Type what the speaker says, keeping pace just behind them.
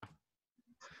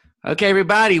Okay,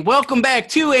 everybody, welcome back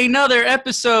to another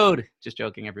episode. Just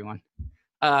joking, everyone.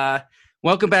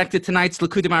 Welcome back to tonight's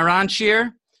Likutei Moharan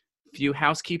Shir. Few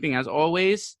housekeeping, as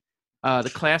always.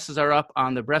 The classes are up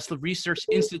on the Breslov Research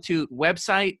Institute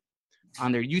website,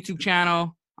 on their YouTube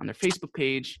channel, on their Facebook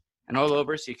page, and all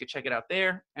over, so you can check it out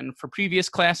there. And for previous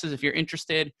classes, if you're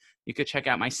interested, you could check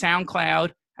out my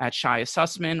SoundCloud at Shia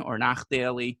Sussman or Nach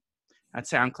Daily. At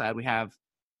SoundCloud, we have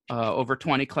over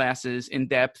 20 classes,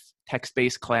 in-depth,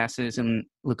 text-based classes in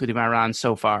Likutei Moharan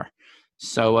so far.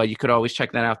 So you could always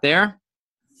check that out there.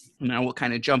 Now we'll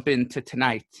kind of jump into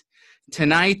tonight.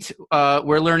 Tonight,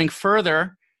 we're learning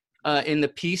further in the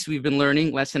piece. We've been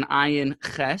learning lesson Ayin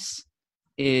Ches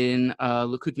in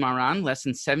Likutei Moharan,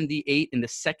 lesson 78 in the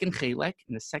second chelek,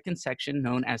 in the second section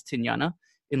known as Tinyana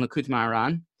in Likutei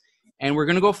Moharan. And we're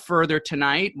going to go further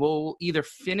tonight. We'll either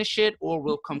finish it or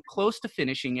we'll come close to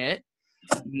finishing it.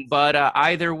 But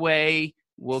either way,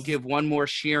 we'll give one more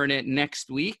share in it next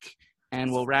week,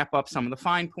 and we'll wrap up some of the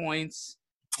fine points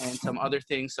and some other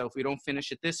things. So if we don't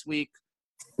finish it this week,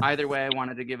 either way, I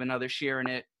wanted to give another share in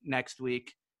it next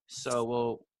week.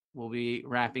 So we'll be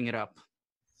wrapping it up.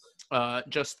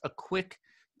 Just a quick,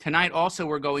 tonight also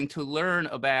we're going to learn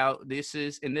about,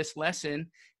 in this lesson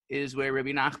is where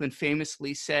Rabbi Nachman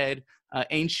famously said,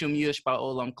 Ein shum yush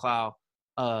ba'olam klal.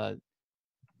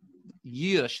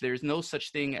 Yish, there's no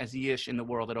such thing as Yish in the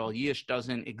world at all. Yish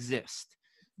doesn't exist.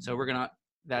 So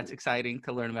that's exciting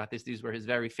to learn about this. These were his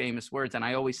very famous words. And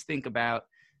I always think about,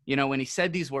 when he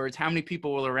said these words, how many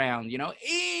people were around?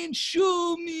 Ein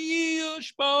shum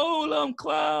yish ba'olam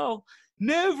klal.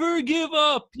 Never give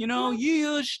up.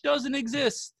 Yish doesn't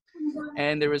exist.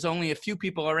 And there was only a few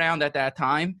people around at that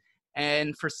time.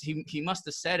 And he must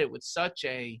have said it with such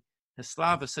a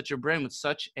Slava, such a brim, with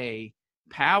such a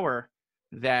power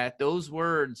that those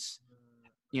words,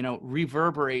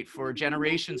 reverberate for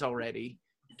generations already,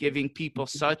 giving people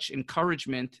such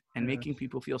encouragement and making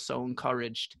people feel so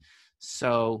encouraged.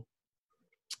 So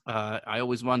I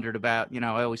always wondered about,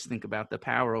 I always think about the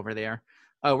power over there.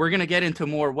 We're going to get into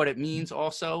more what it means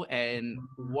also and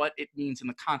what it means in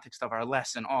the context of our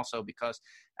lesson also, because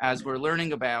as we're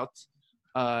learning about,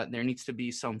 there needs to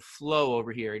be some flow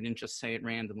over here. He didn't just say it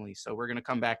randomly. So we're going to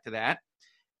come back to that.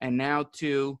 And now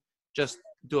to just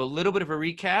do a little bit of a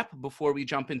recap before we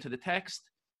jump into the text.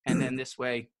 And then this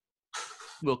way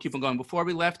we'll keep on going. Before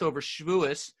we left over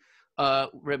Shavuos,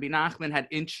 Rabbi Nachman had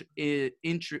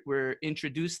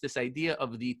introduced this idea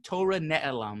of the Torah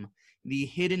Ne'elam, the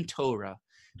hidden Torah,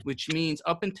 which means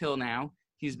up until now,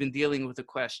 he's been dealing with the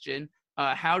question,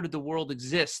 how did the world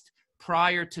exist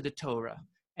prior to the Torah?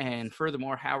 And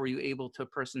furthermore, how are you able to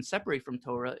separate from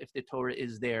Torah if the Torah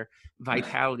is their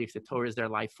vitality, if the Torah is their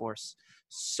life force?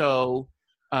 So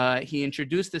he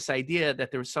introduced this idea that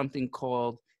there was something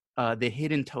called the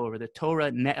hidden Torah, the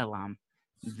Torah Ne'elam,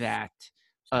 that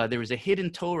there was a hidden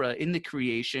Torah in the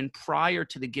creation prior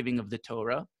to the giving of the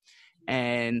Torah.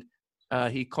 And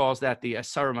he calls that the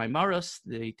Asara Maimaros,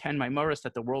 the 10 Maimaros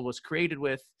that the world was created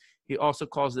with. He also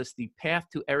calls this the path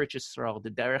to Eretz Yisrael, the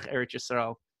Derech Eretz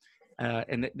Yisrael.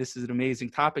 And this is an amazing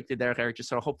topic, the Derech Eretz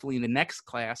Yisrael. Hopefully in the next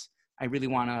class, I really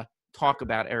want to talk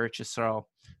about Eretz Yisrael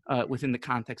within the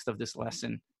context of this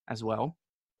lesson as well.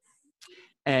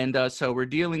 And so we're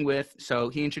dealing with, so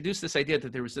he introduced this idea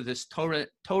that there was this Torah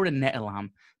Ne'elam,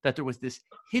 that there was this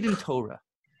hidden Torah,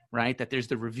 right? That there's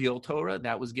the revealed Torah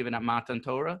that was given at Matan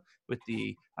Torah with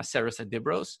the Aseres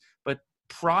HaDibros. But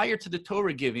prior to the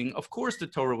Torah giving, of course, the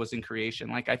Torah was in creation.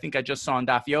 Like I think I just saw in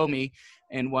Daf Yomi,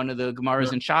 and one of the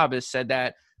Gemaras in Shabbos said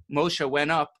that Moshe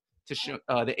went up to,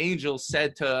 the angel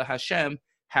said to Hashem,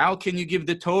 how can you give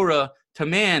the Torah to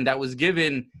man that was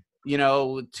given,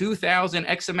 2,000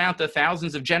 X amount of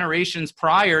thousands of generations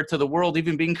prior to the world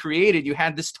even being created? You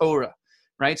had this Torah,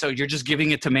 right? So you're just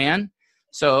giving it to man.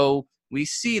 So we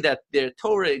see that the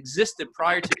Torah existed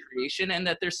prior to creation, and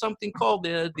that there's something called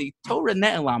the Torah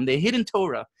Ne'elam, the hidden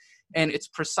Torah. And it's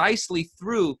precisely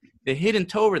through the hidden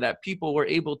Torah that people were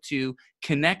able to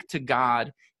connect to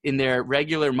God in their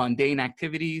regular mundane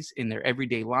activities, in their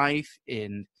everyday life,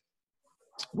 in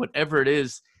whatever it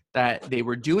is that they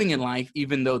were doing in life.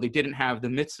 Even though they didn't have the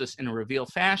mitzvahs in a revealed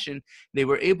fashion, they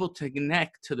were able to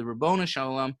connect to the Ribono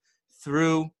Shel Olam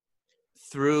through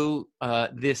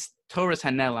this Torah's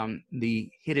Hanelam, the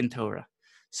hidden Torah.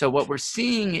 So what we're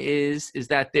seeing is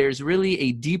that there's really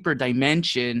a deeper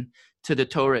dimension to the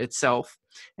Torah itself,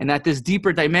 and that this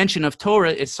deeper dimension of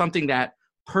Torah is something that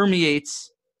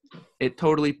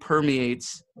totally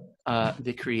permeates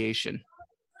the creation.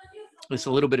 It's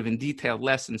a little bit of a detailed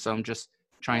lesson, so I'm just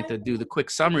trying to do the quick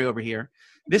summary over here.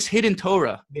 This hidden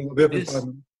Torah,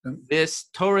 this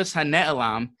Torah's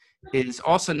HaNe'elam, is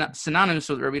also synonymous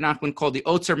with Rabbi Nachman called the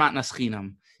Otzer Matnas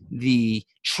Chinam, the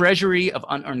treasury of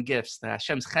unearned gifts, the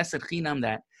Hashem's Chesed Chinam,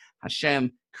 that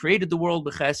Hashem created the world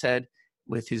b'Chesed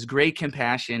with his great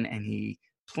compassion, and he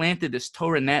planted this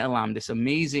Torah Ne'elam, this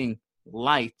amazing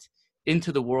light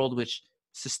into the world which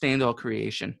sustained all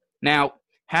creation. Now,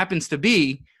 happens to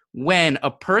be when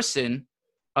a person,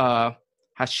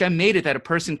 Hashem made it that a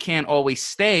person can't always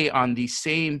stay on the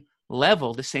same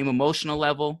level, the same emotional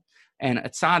level, and a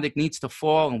tzaddik needs to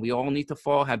fall, and we all need to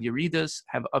fall, have yeridas,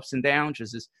 have ups and downs,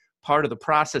 which is part of the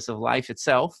process of life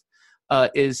itself,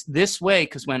 is this way,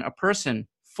 because when a person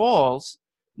falls,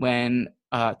 when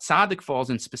tzaddik falls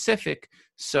in specific,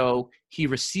 so he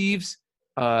receives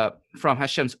from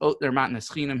Hashem's Otzer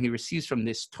Matnas Chinam, he receives from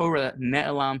this Torah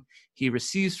Ne'elam, he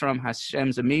receives from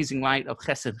Hashem's amazing light of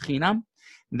Chesed Chinam.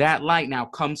 That light now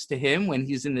comes to him when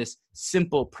he's in this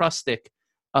simple, prustic,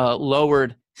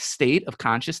 lowered state of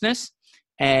consciousness,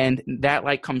 and that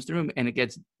light comes through him and it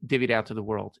gets divvied out to the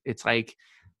world. It's like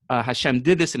Hashem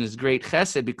did this in his great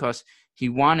chesed because he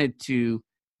wanted to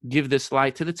give this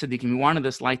light to the tzaddikim. He wanted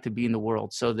this light to be in the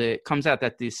world. So it comes out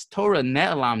that this Torah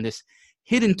Ne'elam, this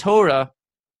hidden Torah,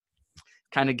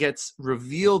 kind of gets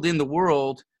revealed in the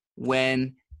world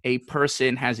when a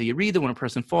person has a yerida, when a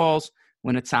person falls,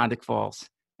 when a tzaddik falls.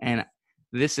 And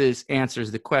this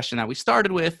answers the question that we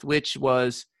started with, which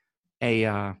was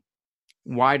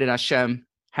why did Hashem,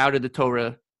 how did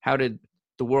the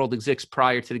world exist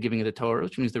prior to the giving of the Torah,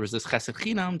 which means there was this Chesed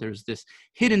Chinam, there's this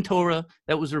hidden Torah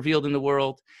that was revealed in the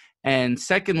world. And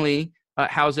secondly,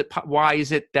 why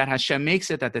is it that Hashem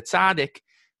makes it that the tzaddik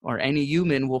or any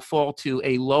human will fall to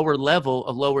a lower level,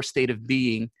 a lower state of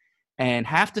being, and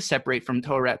have to separate from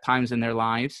Torah at times in their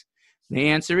lives? The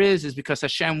answer is because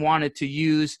Hashem wanted to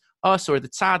use us or the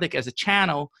tzaddik as a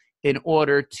channel in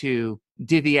order to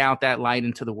divvy out that light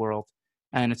into the world.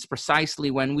 And it's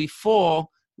precisely when we fall,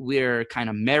 we're kind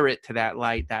of merit to that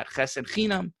light, that chesed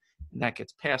chinam, that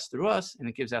gets passed through us and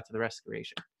it gives out to the rest of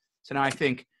creation. So now I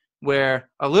think we're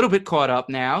a little bit caught up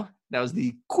now. That was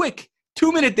the quick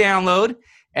 2-minute download.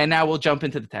 And now we'll jump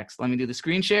into the text. Let me do the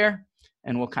screen share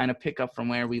and we'll kind of pick up from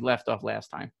where we left off last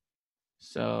time.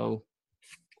 So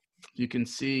you can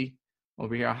see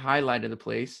over here, I highlighted the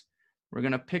place. We're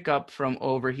going to pick up from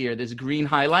over here, this green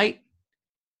highlight.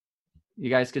 You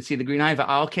guys can see the green highlight,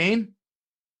 Al Kain.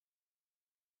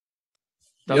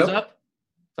 Thumbs up?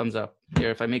 Thumbs up.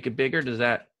 Here, if I make it bigger,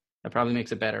 that probably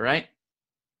makes it better, right?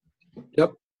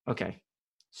 Yep. Okay.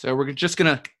 So we're going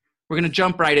to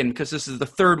jump right in because this is the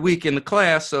third week in the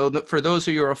class. So for those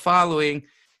of you who are following,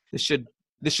 this should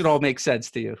all make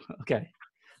sense to you. Okay.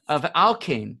 Of Al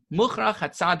Kain, Muchrach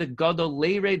Hatzadik Gadol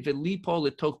Leired Velipo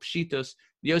Letoch Pshitos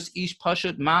Yos Ish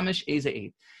Pashut Mamish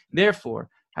Ezeid. Therefore,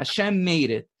 Hashem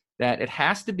made it that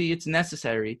it's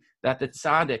necessary that the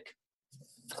tzaddik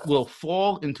will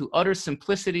fall into utter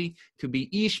simplicity, to be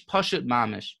Ish Pashut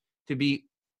Mamish, to be,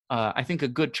 I think a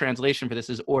good translation for this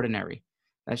is ordinary.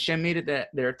 Hashem made it that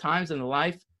there are times in the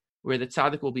life where the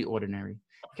tzaddik will be ordinary.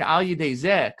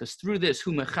 Because through this,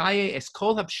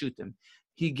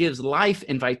 he gives life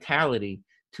and vitality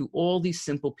to all these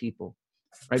simple people,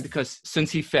 right? Because since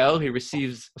he fell, he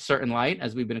receives a certain light,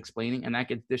 as we've been explaining, and that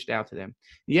gets dished out to them.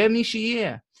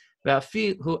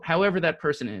 However that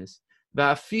person is. Even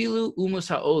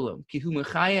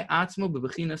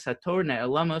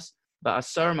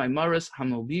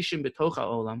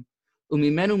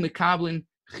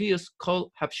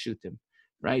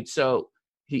right? So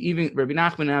Rabbi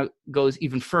Nachman now goes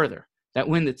even further, that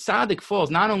when the tzaddik falls,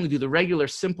 not only do the regular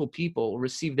simple people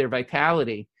receive their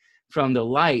vitality from the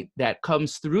light that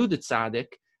comes through the tzaddik,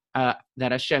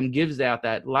 that Hashem gives out,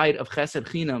 that light of chesed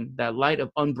chinam, that light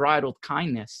of unbridled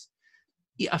kindness,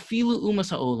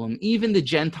 even the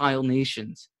Gentile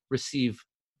nations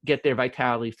get their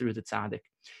vitality through the tzaddik.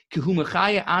 Because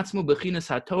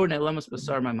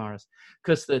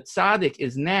the tzaddik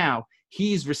is now,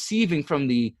 he's receiving from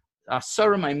the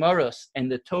Asara Maimaros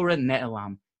and the Torah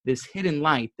Ne'elam, this hidden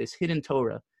light, this hidden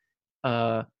Torah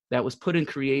that was put in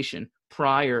creation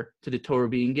prior to the Torah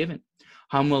being given.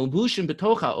 So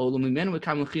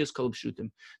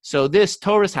this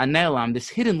Torah HaNe'elam, this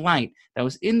hidden light that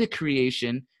was in the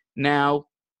creation, now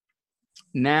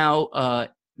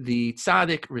the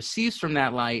tzaddik receives from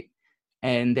that light,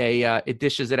 and it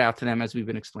dishes it out to them, as we've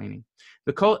been explaining.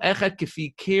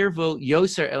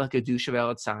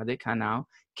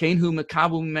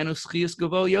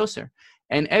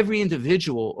 And every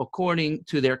individual, according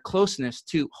to their closeness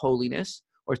to holiness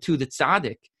or to the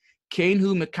tzaddik,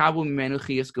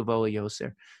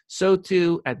 so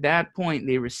too at that point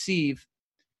they receive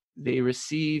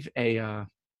a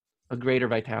a greater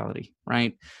vitality,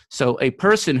 right? So a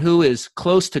person who is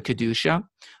close to Kedusha,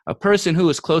 a person who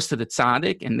is close to the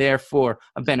tzaddik, and therefore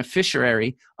a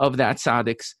beneficiary of that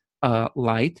tzaddik's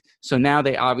light. So now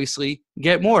they obviously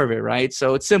get more of it, right?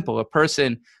 So it's simple. A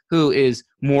person who is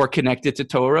more connected to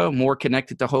Torah, more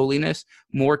connected to holiness,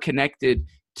 more connected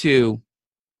to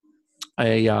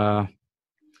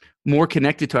more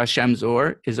connected to Hashem's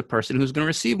Or is a person who's going to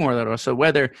receive more of that Or. So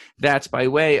whether that's by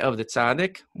way of the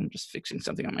tzaddik, I'm just fixing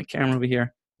something on my camera over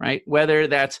here, right? Whether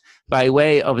that's by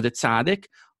way of the tzaddik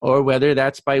or whether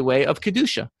that's by way of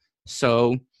Kedusha.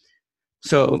 So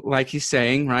like he's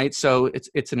saying, right? So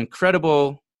it's an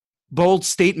incredible, bold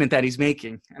statement that he's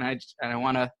making. And I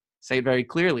want to say very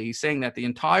clearly, he's saying that the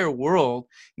entire world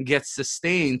gets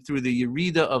sustained through the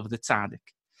yerida of the tzaddik,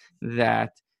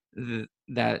 that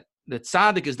the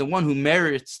tzaddik is the one who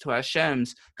merits to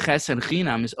Hashem's chesed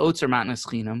chinam, his otzer matnas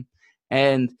chinam,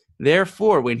 and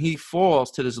therefore, when he falls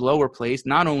to this lower place,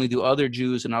 not only do other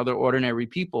Jews and other ordinary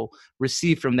people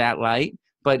receive from that light,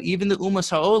 but even the Umas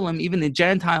Ha'olam, even the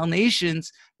Gentile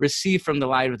nations, receive from the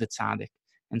light of the tzaddik.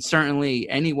 And certainly,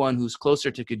 anyone who's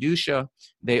closer to Kedusha,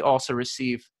 they also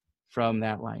receive from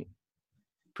that light.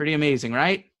 Pretty amazing,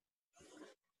 right?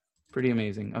 Pretty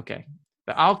amazing. Okay.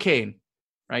 The Al-Kain,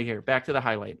 right here, back to the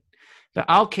highlight. The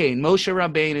Al-Kain, Moshe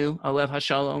Rabbeinu, Alev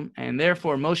HaShalom, and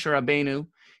therefore Moshe Rabbeinu,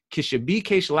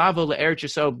 Kishabikesh Lavo LeEretz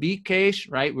Yisrael, Bikesh,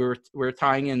 right? We're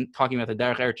tying in, talking about the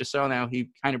Derech Eretz Yisrael now. He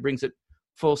kind of brings it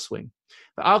full swing.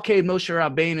 The Al-Kain, Moshe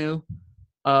Rabbeinu,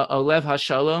 Alev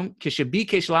HaShalom,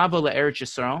 Kishabikesh Lavo LeEretz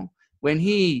Yisrael, when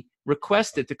he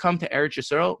requested to come to Eretz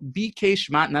Yisrael, Bikesh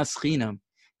Matnas Chinam.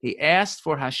 He asked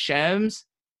for Hashem's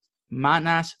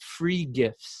Matnas, free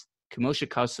gifts. K'moshe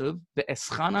Kasuv,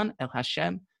 Ve'eschanan El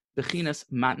Hashem, Bechinas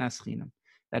Matnas Chinam.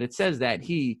 That it says that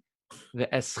he, the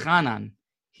Eschanan,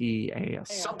 he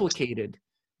supplicated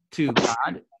to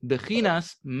God,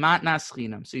 Bechinas Matnas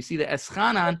Chinam. So you see, the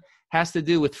Eschanan has to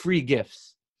do with free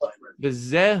gifts.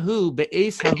 Bezehu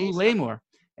Be'es Hahu Lemor.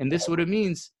 And this is what it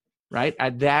means, right?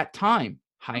 At that time,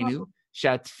 Hainu,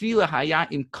 Shatfila Haya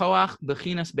Im Koach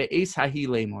Bechinas Be'es Hahi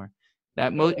Lemor.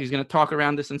 That he's going to talk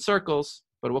around this in circles,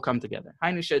 but it will come together.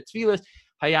 Hainu Shatfilas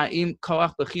Haya'im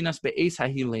koach bechinas be'es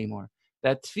hahi lemor.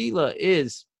 That tefillah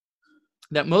is,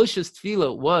 that Moshe's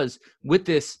tefillah was with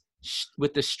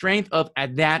the strength of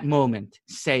at that moment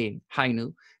saying,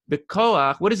 Hainu,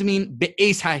 bekoach, what does it mean?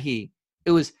 Be'es hahi.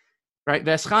 It was, right,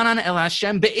 Veschanan el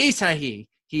Hashem be'es hahi.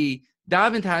 He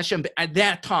davened to Hashem at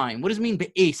that time. What does it mean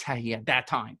be'es hahi at that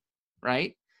time?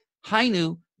 Right?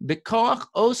 Hainu, bekoach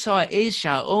osa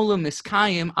esha olam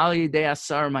miskayim al yedei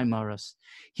asar maimaros.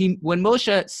 When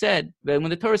Moshe said, when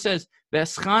the Torah says,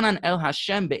 Veschanan el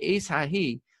Hashem be'es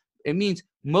hahi, it means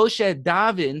Moshe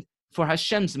davened for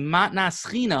Hashem's matnas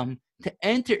chinam to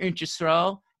enter into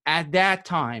Yisrael at that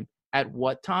time. At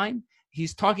what time?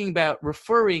 He's talking about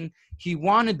he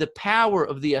wanted the power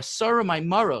of the Asara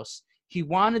Maimaros. He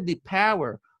wanted the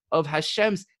power of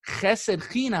Hashem's chesed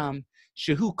chinam,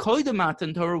 shehu koydem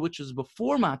matan Torah, which was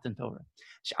before matan Torah.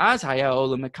 Because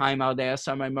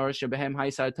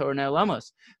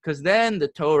then the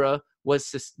Torah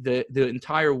was, the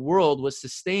entire world was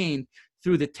sustained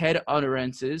through the Ted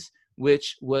utterances,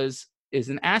 which is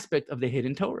an aspect of the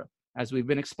hidden Torah, as we've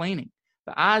been explaining.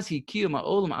 And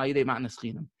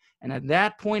at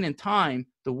that point in time,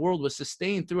 the world was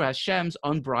sustained through Hashem's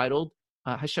unbridled,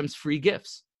 Hashem's free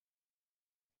gifts.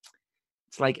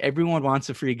 It's like everyone wants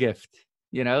a free gift,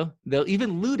 They'll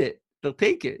even loot it. They'll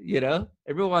take it,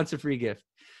 Everyone wants a free gift.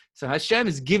 So Hashem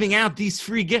is giving out these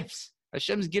free gifts.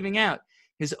 Hashem is giving out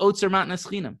his Otzer Matnas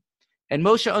Chinam. And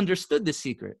Moshe understood this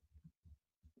secret,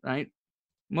 right?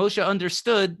 Moshe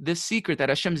understood this secret that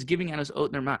Hashem is giving out his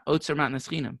Otzer Matnas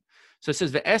Chinam. So it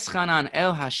says, Ve'eschanan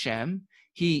el Hashem.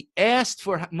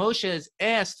 Moshe has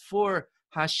asked for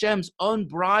Hashem's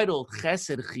unbridled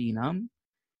chesed chinam.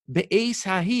 Be'es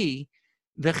hahi,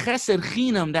 the chesed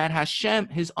chinam that Hashem,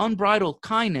 his unbridled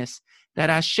kindness, that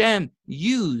Hashem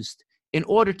used in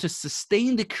order to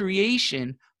sustain the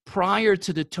creation prior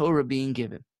to the Torah being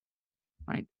given,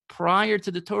 right? Prior to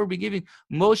the Torah being given,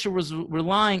 Moshe was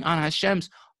relying on Hashem's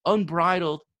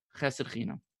unbridled chesed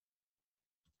chinam.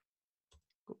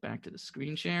 Go back to the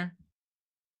screen share.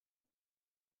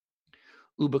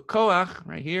 Ubekoach,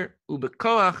 right here,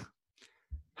 Ubekoach,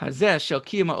 Hazeh shel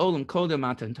kiyama olam kodem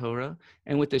matan Torah,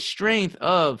 and with the strength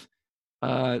of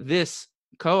this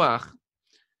koach,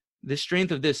 the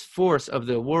strength of this force of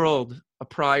the world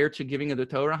prior to giving of the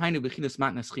Torah, Hainu bechinas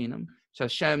matnas chinam,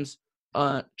 Hashem's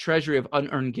treasury of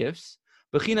unearned gifts,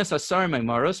 bechinas asar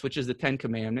maimaros, which is the 10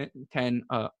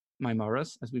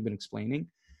 maimaros, as we've been explaining.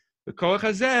 Bekoach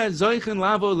hazeh zoichen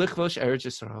lavo lichvosh eretz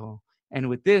Yisrael. And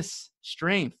with this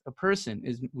strength,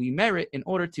 we merit in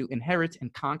order to inherit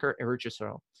and conquer Eretz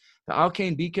Yisrael.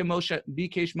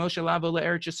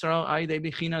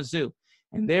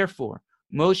 And therefore,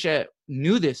 Moshe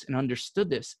knew this and understood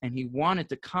this, and he wanted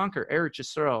to conquer Eretz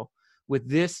Yisrael with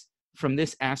this, from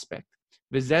this aspect.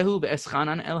 V'zehu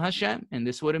v'eschanan el Hashem, and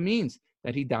this is what it means,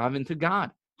 that he davened to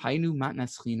God. Hainu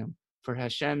matnas chinam, for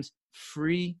Hashem's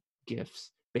free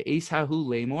gifts. Be'es hahu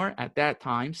lemor, at that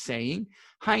time, saying,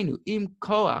 Hainu im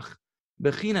koach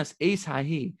bechinas eis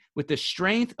hahi, with the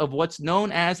strength of what's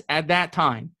known as, at that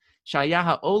time, shayah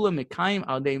ha'olam mekayim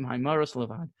al deim haimaros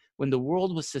levad, when the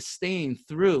world was sustained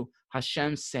through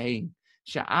Hashem's saying.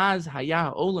 Sha'az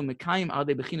hayah ha'olam mekayim al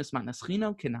deim bechinas matnas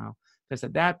chinam kenal, because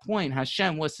at that point,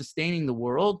 Hashem was sustaining the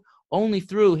world only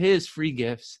through his free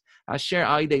gifts. Asher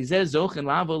Aidei Zeh Zochen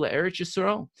Lavo LeEretz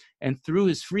Yisrael, and through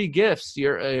his free gifts,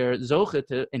 you're Zoche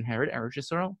to inherit Eretz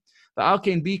Yisrael.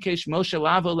 V'alkein bikesh Moshe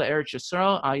Lavo LeEretz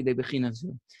Yisrael Aidei Bechina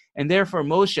Zu, and therefore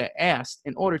Moshe asked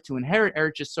in order to inherit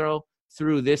Eretz Yisrael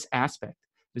through this aspect.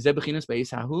 V'zeh bechinas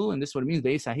beis hahu, and this is what it means.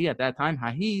 Beis hahi at that time.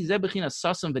 Hahi zeh bechinas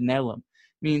sasam v'nelam,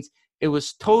 means it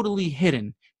was totally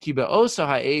hidden. Ki be'osa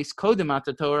ha'es kodem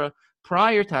ata Torah,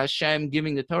 prior to Hashem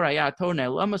giving the Torah, ya Torah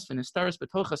ne'elamas v'nistaris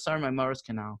b'toch asar ma'amaros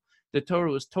kanal. The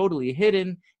Torah was totally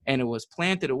hidden, and it was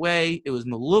planted away. It was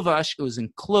meluvash. It was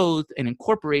enclosed and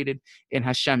incorporated in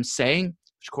Hashem's saying,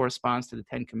 which corresponds to the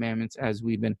Ten Commandments, as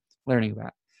we've been learning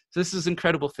about. So this is an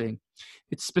incredible thing.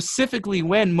 It's specifically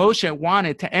when Moshe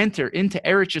wanted to enter into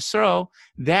Eretz Yisrael,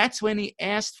 that's when he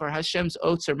asked for Hashem's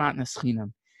otzer matnas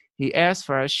chinam. He asked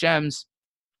for Hashem's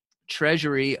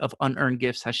treasury of unearned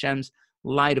gifts, Hashem's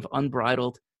light of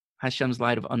unbridled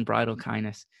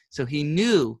kindness. So he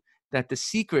knew that the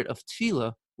secret of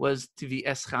tefillah was to be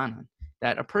eschanan,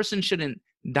 that a person shouldn't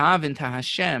daven to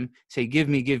Hashem, say, give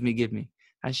me, give me, give me.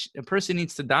 A person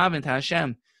needs to daven to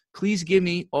Hashem, please give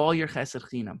me all your chesed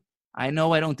chinam. I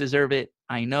know I don't deserve it.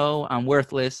 I know I'm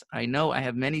worthless. I know I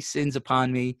have many sins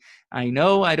upon me. I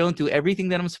know I don't do everything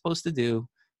that I'm supposed to do.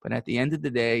 But at the end of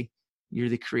the day, you're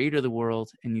the creator of the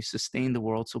world and you sustain the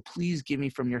world. So please give me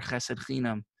from your chesed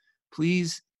chinam.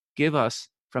 Please give us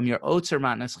from your otzer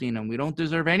matnas chinam. We don't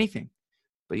deserve anything,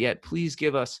 but yet please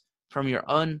give us from your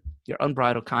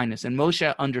unbridled kindness. And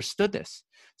Moshe understood this.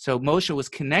 So Moshe was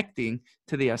connecting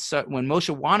to the asar. When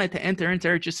Moshe wanted to enter into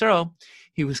Eretz Yisrael,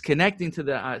 he was connecting to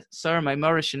the asar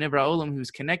ma'amaros shenivra olam. He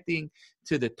was connecting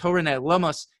to the Torah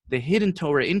ne'elamas, the hidden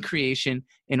Torah in creation,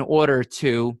 in order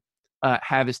to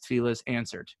have his tefillahs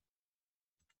answered.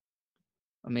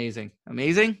 Amazing.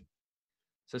 Amazing?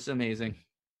 So it's amazing.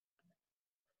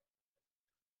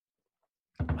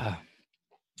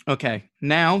 Okay,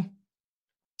 now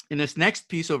in this next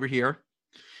piece over here,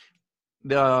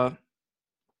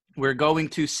 we're going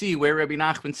to see where Rabbi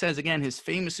Nachman says, again, his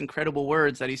famous, incredible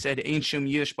words that he said, Ein shum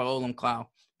yish ba'olam klal,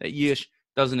 that yish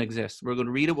doesn't exist. We're going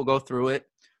to read it, we'll go through it,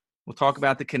 we'll talk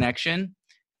about the connection,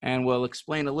 and we'll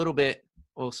explain a little bit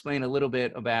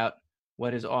about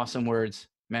what his awesome words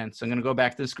meant. So I'm going to go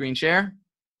back to the screen share.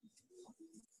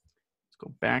 Let's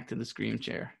go back to the screen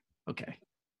share. Okay.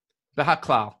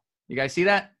 V'haklal. You guys see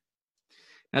that?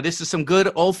 Now, this is some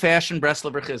good old-fashioned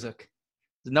Breslover chizuk.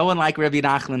 There's no one like Rabbi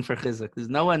Nachman for chizuk. There's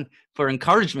no one for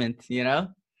encouragement, you know?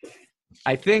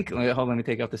 I think, hold on, let me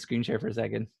take off the screen share for a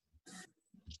second.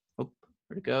 Oh,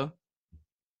 where'd it go?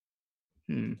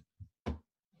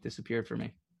 Disappeared for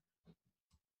me.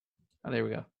 Oh, there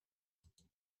we go.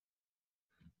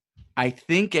 I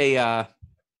think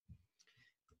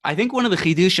one of the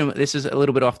chidushim, this is a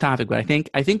little bit off topic, but I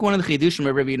think one of the chidushim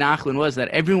of Rabbi Nachman was that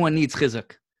everyone needs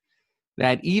chizuk.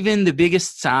 That even the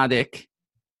biggest tzaddik,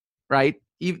 right?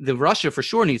 Even the Rasha for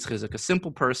sure needs chizuk. A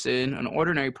simple person, an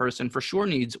ordinary person for sure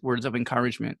needs words of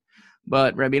encouragement.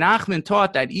 But Rabbi Nachman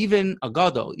taught that even a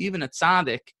gadol, even a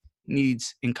tzaddik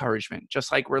needs encouragement.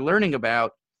 Just like we're learning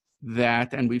about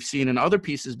that, and we've seen in other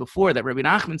pieces before that Rabbi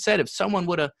Nachman said if someone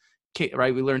would have,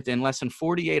 right, we learned in lesson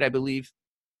 48, I believe,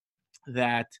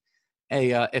 that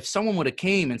if someone would have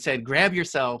came and said, grab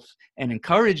yourself and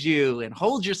encourage you and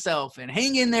hold yourself and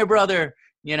hang in there, brother,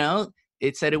 you know,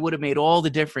 it said it would have made all the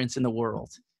difference in the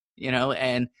world, you know,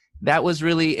 and that was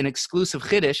really an exclusive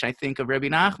chiddush, I think, of Rabbi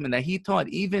Nachman, that he taught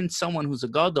even someone who's a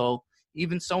gadol,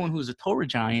 even someone who's a Torah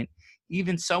giant,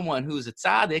 even someone who's a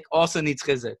tzaddik also needs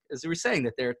chizuk. As we were saying,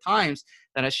 that there are times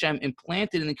that Hashem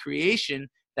implanted in the creation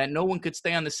that no one could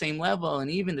stay on the same level, and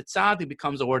even the tzaddik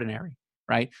becomes ordinary.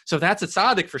 Right? So if that's a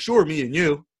tzaddik, for sure me and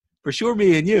you,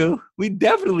 we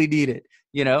definitely need it,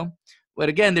 you know? But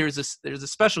again, there's a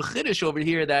special chiddush over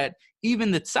here that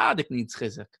even the tzaddik needs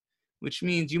chizuk. which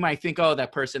means you might think, oh,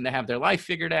 that person, they have their life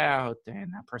figured out,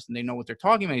 and that person, they know what they're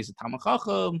talking about. He's a Talmid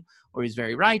Chacham, or he's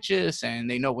very righteous, and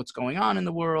they know what's going on in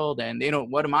the world, and they know,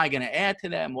 what am I going to add to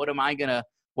them? What am I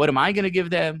going to give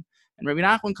them? And Rabbi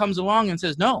Nachman comes along and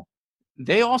says, no,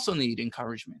 they also need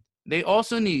encouragement. They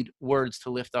also need words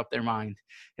to lift up their mind.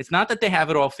 It's not that they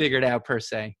have it all figured out per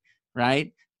se,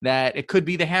 right? That it could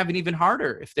be they have it even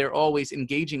harder if they're always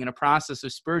engaging in a process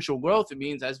of spiritual growth. It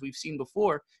means, as we've seen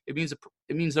before, it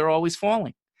means they're always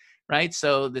falling, right?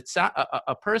 So that's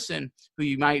a person who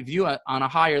you might view on a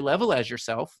higher level as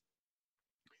yourself,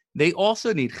 they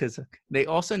also need chizuk. They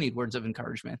also need words of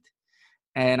encouragement.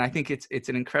 And I think it's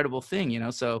an incredible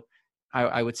thing, So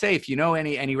I would say, if you know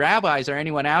any rabbis or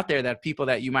anyone out there, that people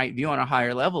that you might view on a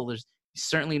higher level, there's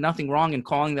certainly nothing wrong in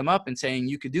calling them up and saying,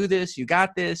 you could do this, you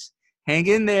got this, hang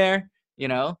in there,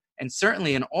 And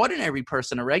certainly an ordinary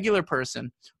person, a regular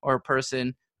person, or a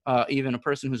person, even a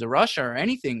person who's a Rasha or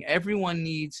anything, everyone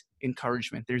needs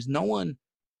encouragement. There's no one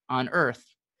on earth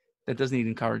that doesn't need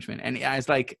encouragement. And as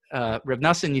like Reb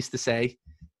Nosson used to say,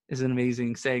 is an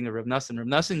amazing saying of Reb Nosson. Reb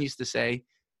Nosson used to say,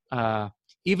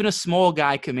 even a small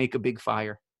guy can make a big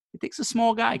fire. It takes a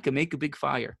small guy to make a big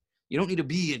fire. You don't need to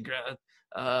be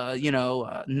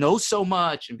know so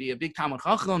much and be a big Talmid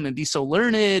Chacham and be so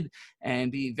learned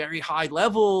and be very high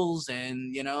levels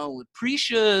and,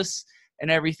 precious and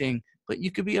everything. But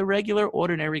you could be a regular,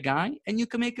 ordinary guy and you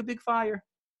can make a big fire.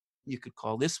 You could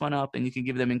call this one up and you can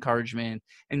give them encouragement,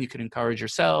 and you can encourage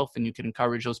yourself and you can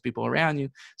encourage those people around you.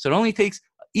 So it only takes,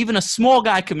 even a small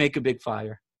guy can make a big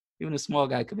fire. Even a small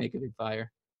guy can make a big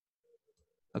fire.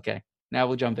 Okay, now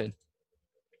we'll jump in.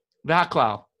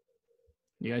 V'haklal.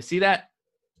 You guys see that?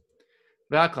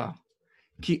 V'haklal.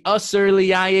 Ki asur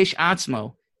liyayesh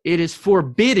atzmo. It is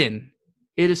forbidden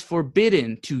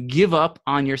to give up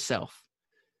on yourself.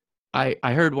 I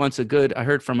heard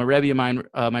from a Rebbe of mine,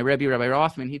 my Rebbe, Rabbi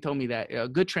Rothman, he told me that a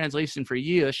good translation for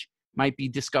Yish might be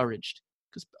discouraged.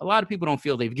 Because a lot of people don't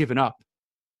feel they've given up,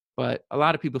 but a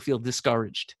lot of people feel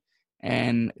discouraged.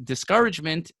 And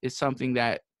discouragement is something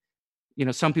that,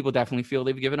 some people definitely feel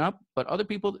they've given up, but other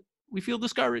people, we feel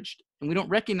discouraged. And we don't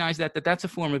recognize that's a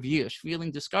form of yish,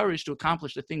 feeling discouraged to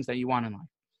accomplish the things that you want in life.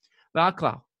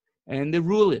 V'haklal. And the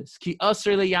rule is, ki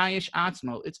asur leyayesh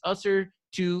atzmo.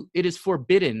 It is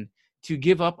forbidden to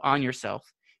give up on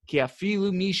yourself. Ki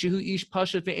afilu mishehu ish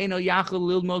pashat ve'eno yachal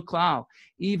lilmod klal.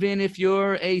 Even if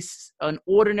you're an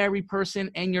ordinary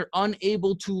person and you're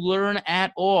unable to learn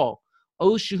at all.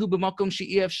 Or if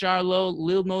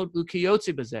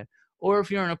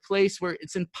you're in a place where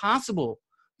it's impossible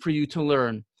for you to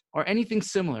learn or anything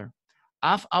similar.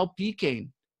 Af al pikein,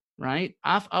 right?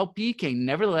 Af al pikein.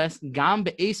 Nevertheless, gam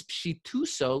be'es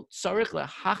pshituso tzarich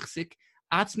lehachzik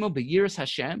atzmo beyiras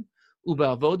Hashem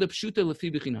ube'avoda pshuta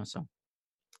lefi b'chinasa.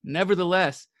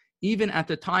 Nevertheless, even at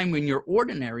the time when you're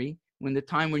ordinary, when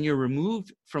you're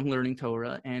removed from learning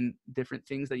Torah and different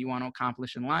things that you want to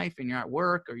accomplish in life, and you're at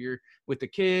work or you're with the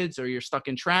kids or you're stuck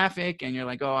in traffic and you're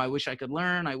like, oh, I wish I could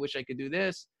learn. I wish I could do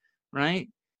this, right?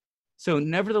 So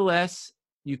nevertheless,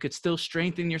 you could still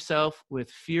strengthen yourself with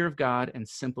fear of God and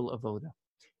simple avoda.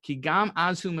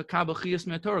 Because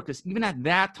even at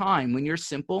that time, when you're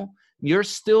simple, you're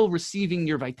still receiving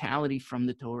your vitality from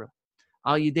the Torah.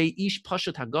 Al yidei ish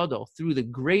pashat hagadol, through the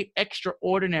great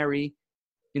extraordinary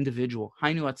individual.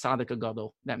 Hainu atzadik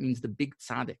hagadol. That means the big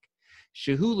tzaddik.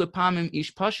 Shehu lepamim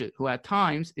ish pashat, who at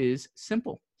times is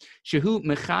simple. Shehu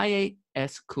mechaye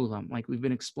es kulam, like we've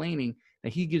been explaining,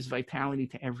 that he gives vitality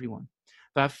to everyone.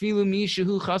 Va'afilu mi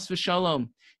shehu chas v'shalom,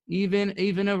 even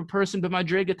a person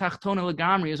b'madrega tachtona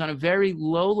legamri is on a very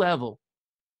low level.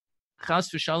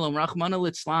 Chas v'shalom, rachmana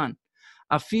litzlan.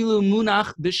 Afilu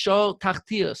munach b'shol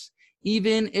tachtios,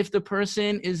 even if the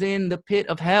person is in the pit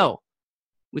of hell,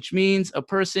 which means a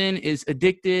person is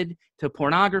addicted to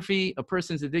pornography, a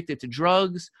person's addicted to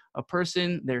drugs,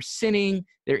 they're sinning,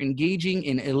 they're engaging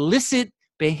in illicit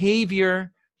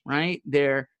behavior, right?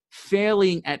 They're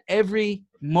failing at every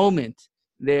moment.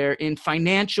 They're in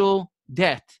financial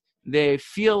debt. They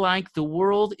feel like the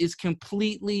world is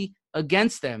completely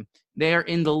against them. They are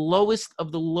in the lowest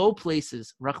of the low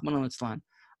places. Rahman al-Islam.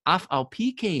 Af al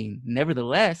pikein,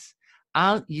 nevertheless,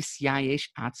 al yisyayesh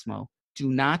atzmo. Do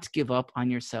not give up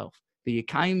on yourself. The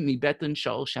Yekayim mi betan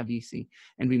shal shavisi.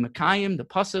 And we Makayim, the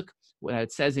pasuk, where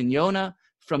it says in Yonah,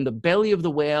 from the belly of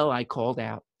the whale I called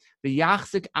out. The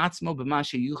yachzik atzmo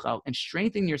b'mashe yuchal, and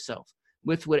strengthen yourself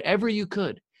with whatever you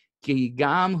could. Because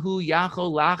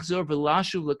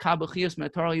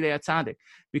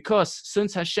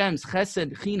since Hashem's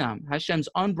chesed chinam, Hashem's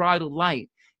unbridled light,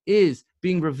 is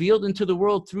being revealed into the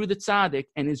world through the tzaddik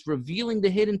and is revealing the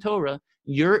hidden Torah,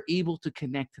 you're able to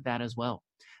connect to that as well.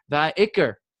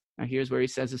 Va'ikr. Now here's where he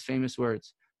says his famous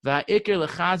words. Va'ikr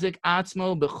lechazik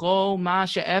atzmo b'chol ma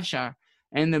she'efshar.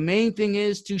 And the main thing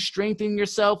is to strengthen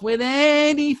yourself with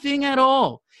anything at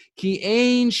all. Ki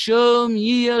ein shum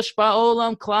yish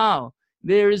ba'olam klal.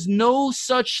 There is no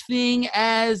such thing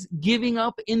as giving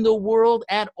up in the world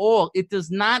at all. It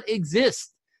does not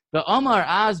exist. The Amar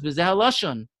az b'zeh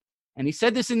lashon. And he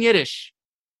said this in Yiddish.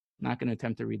 I'm not going to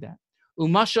attempt to read that.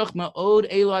 Umashach ma'od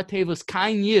ela tevus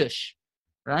kain yish.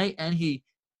 Right? And he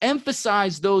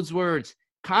emphasized those words.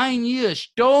 Kain yish.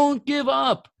 Don't give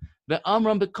up. The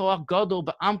Amram b'koach gadol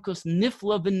b'amkos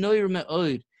nifla v'noyer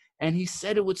me'od. And he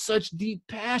said it with such deep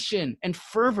passion and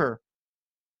fervor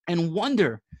and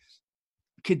wonder.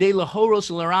 To teach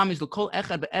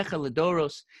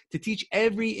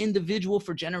every individual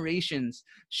for generations,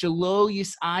 to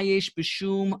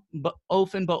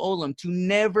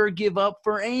never give up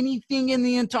for anything in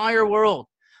the entire world,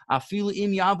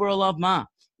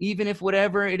 even if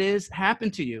whatever it is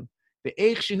happened to you. Even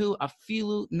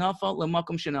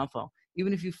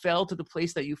if you fell to the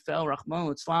place that you fell, Rahman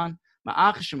Litzlan,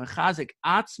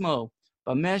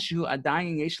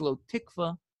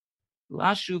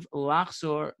 Lashuv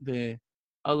lachzor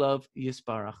be'alav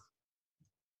yisparach.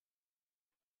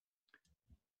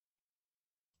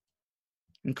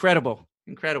 Incredible,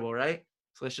 right?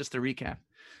 So let's just to recap.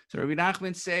 So Rabbi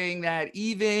Nachman's saying that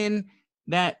even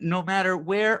that no matter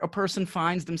where a person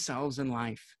finds themselves in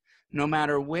life, no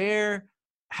matter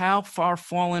how far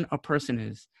fallen a person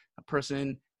is,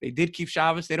 they did keep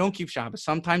Shabbos, they don't keep Shabbos.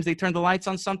 Sometimes they turn the lights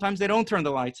on, sometimes they don't turn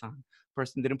the lights on. A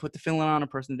person didn't put the tefillin on, a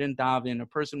person didn't daven, a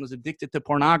person was addicted to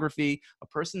pornography, a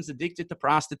person's addicted to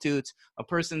prostitutes, a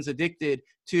person's addicted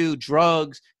to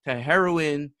drugs, to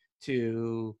heroin,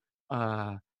 to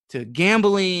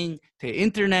gambling, to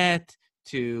internet,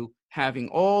 to having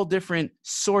all different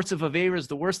sorts of averas,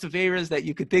 the worst averas that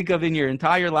you could think of in your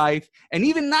entire life, and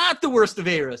even not the worst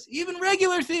averas, even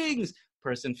regular things.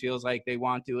 Person feels like they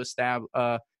want to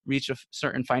reach a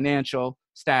certain financial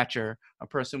stature. A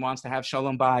person wants to have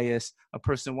shalom bayis. A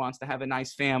person wants to have a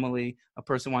nice family. A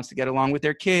person wants to get along with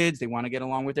their kids. They want to get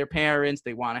along with their parents.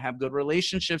 They want to have good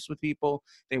relationships with people.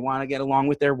 They want to get along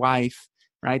with their wife,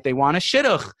 right? They want a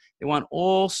shidduch. They want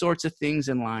all sorts of things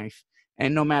in life.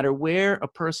 And no matter where a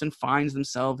person finds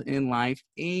themselves in life,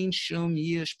 ein shum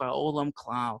yish ba'olam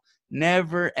klal.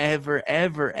 Never, ever,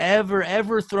 ever, ever,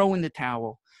 ever throw in the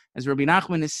towel. As Rabbi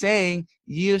Nachman is saying,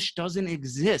 yish doesn't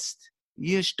exist.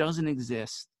 Yish doesn't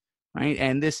exist, right?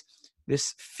 And this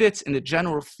fits in the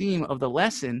general theme of the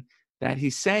lesson that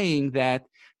he's saying that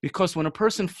because when a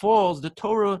person falls,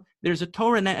 there's a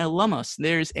Torah ne'elamas.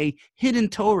 There's a hidden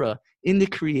Torah in the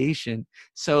creation.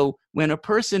 So when a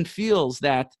person feels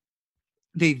that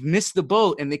they've missed the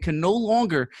boat and they can no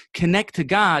longer connect to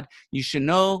God, you should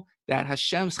know that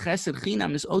Hashem's chesed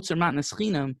chinam is otzer matnas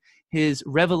chinam. His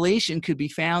revelation could be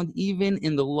found even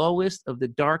in the lowest of the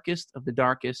darkest,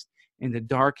 in the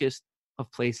darkest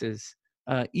of places.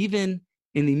 Even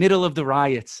in the middle of the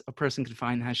riots, a person could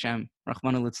find Hashem.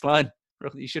 Rahman al-Litzlan.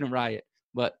 You shouldn't riot,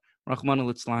 but Rahman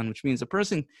al-Litzlan, which means a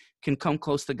person can come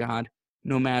close to God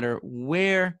no matter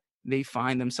where they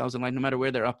find themselves in life, no matter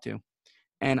where they're up to.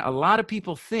 And a lot of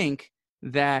people think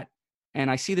that,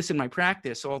 and I see this in my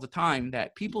practice all the time,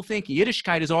 that people think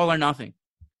Yiddishkeit is all or nothing.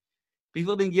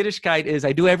 People think Yiddishkeit is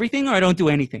I do everything or I don't do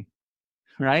anything,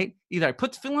 right? Either I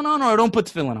put tefillin on or I don't put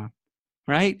tefillin on,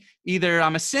 right? Either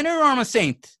I'm a sinner or I'm a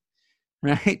saint,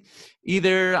 right?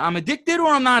 Either I'm addicted or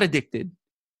I'm not addicted,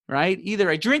 right? Either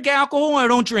I drink alcohol or I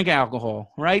don't drink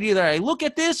alcohol, right? Either I look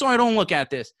at this or I don't look at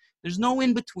this. There's no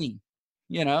in between,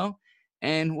 you know?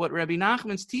 And what Rabbi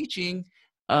Nachman's teaching,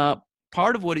 part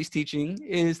of what he's teaching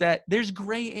is that there's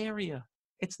gray area.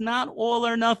 It's not all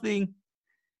or nothing.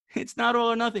 It's not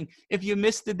all or nothing. If you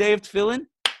missed the day of tefillin,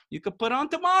 you could put on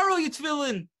tomorrow your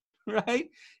tefillin, right?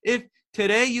 If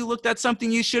today you looked at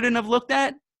something you shouldn't have looked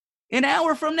at, an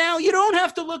hour from now, you don't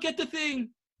have to look at the thing,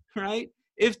 right?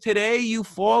 If today you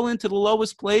fall into the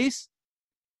lowest place,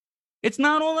 it's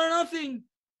not all or nothing.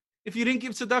 If you didn't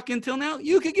give tzedakah until now,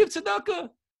 you could give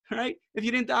tzedakah, right? If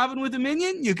you didn't daven with a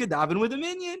minyan, you could daven with a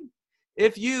minyan.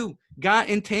 If you got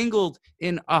entangled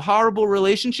in a horrible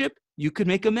relationship, you could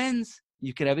make amends.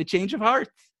 You could have a change of heart,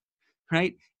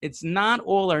 right? It's not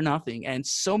all or nothing. And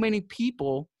so many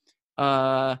people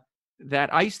that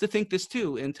I used to think this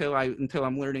too until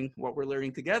I'm learning what we're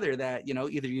learning together, that, you know,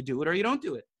 either you do it or you don't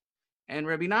do it. And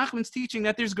Rabbi Nachman's teaching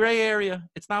that there's gray area.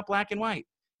 It's not black and white.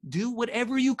 Do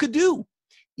whatever you could do.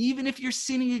 Even if you're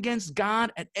sinning against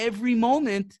God at every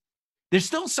moment, there's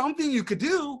still something you could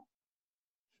do,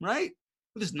 right?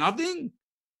 But there's nothing.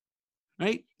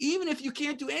 Right? Even if you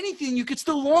can't do anything, you could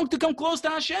still long to come close to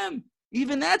Hashem.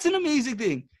 Even that's an amazing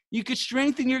thing. You could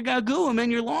strengthen your gaguim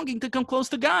and your longing to come close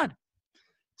to God.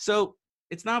 So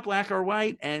it's not black or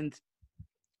white. And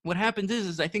what happens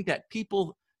is I think that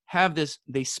people have this,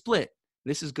 they split.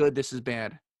 This is good, this is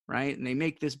bad, right? And they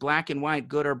make this black and white,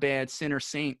 good or bad, sin or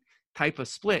saint type of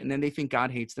split. And then they think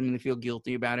God hates them and they feel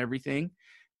guilty about everything.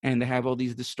 And they have all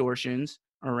these distortions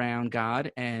around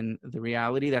God and the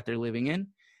reality that they're living in.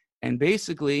 And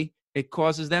basically, it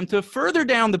causes them to further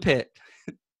down the pit,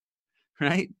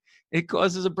 right? It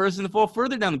causes a person to fall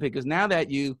further down the pit because now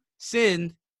that you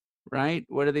sinned, right?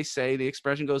 What do they say? The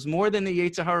expression goes, more than the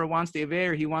Yetzer Hara wants the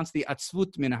Aver, he wants the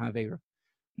Atzvut min HaAver.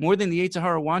 More than the Yetzer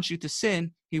Hara wants you to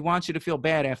sin, he wants you to feel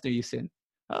bad after you sin.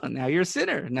 Oh, now you're a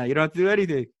sinner. Now you don't have to do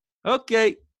anything.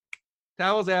 Okay,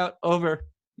 towels out, over,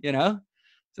 you know?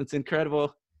 So it's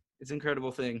incredible. It's an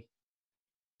incredible thing.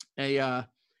 I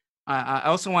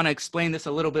also want to explain this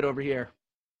a little bit over here.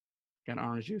 Got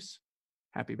orange juice.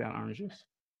 Happy about orange juice.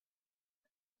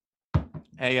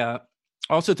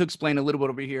 Also to explain a little bit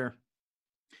over here,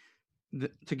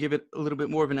 to give it a little bit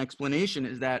more of an explanation,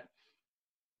 is that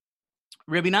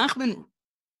Rabbi Nachman,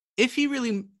 if he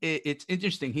really, it's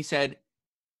interesting. He said,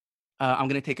 I'm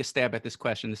going to take a stab at this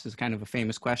question. This is kind of a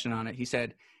famous question on it. He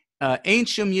said, Ein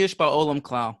shum yesh ba'olam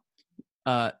klal.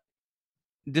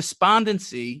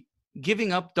 Despondency,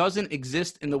 giving up, doesn't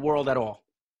exist in the world at all,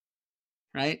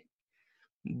 right?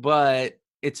 But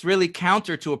it's really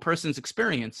counter to a person's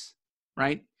experience,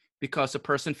 right? Because a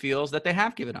person feels that they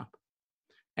have given up.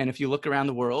 And if you look around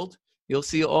the world, you'll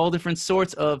see all different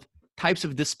sorts of types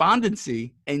of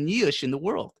despondency and yish in the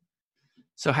world.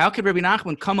 So how could Rabbi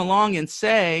Nachman come along and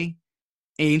say,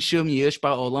 Ein shum yish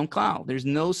ba'olam klal? There's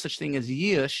no such thing as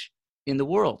yish in the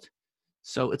world.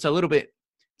 So it's a little bit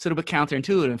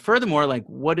counterintuitive. And furthermore, like,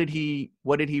 what did he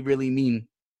really mean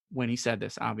when he said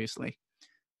this, obviously?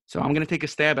 So I'm going to take a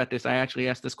stab at this. I actually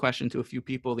asked this question to a few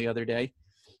people the other day.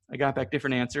 I got back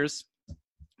different answers,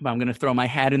 but I'm going to throw my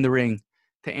hat in the ring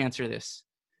to answer this.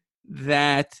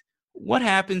 That what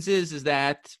happens is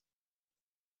that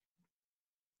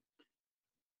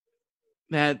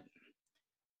you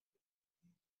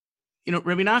know,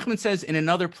 Rabbi Nachman says in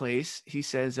another place, he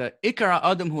says, Ikar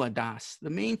Adam hu adas. The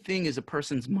main thing is a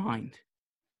person's mind,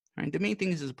 right? The main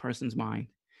thing is a person's mind.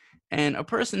 And a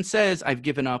person says, I've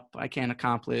given up, I can't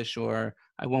accomplish, or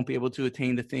I won't be able to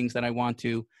attain the things that I want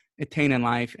to attain in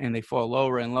life, and they fall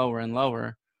lower and lower and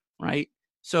lower, right?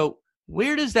 So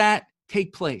where does that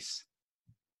take place?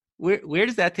 Where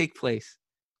does that take place?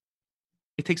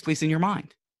 It takes place in your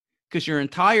mind, because your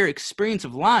entire experience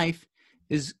of life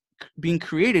is being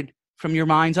created from your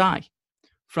mind's eye,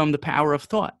 from the power of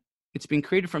thought. It's being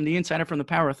created from the inside and from the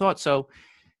power of thought. So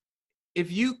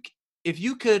if you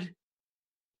could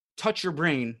touch your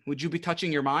brain, would you be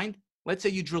touching your mind? Let's say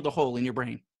you drilled a hole in your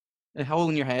brain, a hole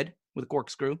in your head with a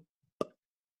corkscrew,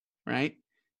 right?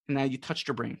 And now you touched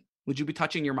your brain. Would you be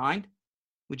touching your mind?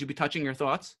 Would you be touching your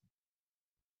thoughts?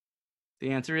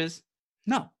 The answer is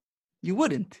no, you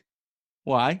wouldn't.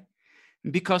 Why?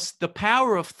 Because the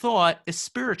power of thought is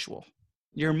spiritual.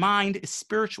 Your mind is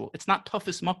spiritual. It's not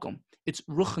toughest makom. It's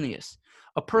ruchnius.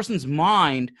 A person's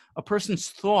mind, a person's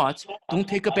thoughts don't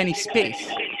take up any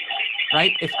space,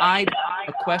 right? If I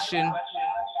a question,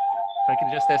 if I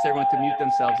could just ask everyone to mute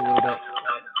themselves a little bit,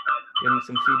 getting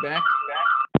some feedback.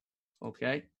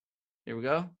 Okay, here we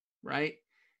go. Right?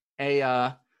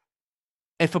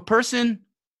 If a person,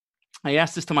 I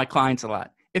ask this to my clients a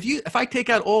lot. If I take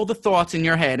out all the thoughts in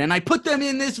your head and I put them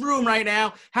in this room right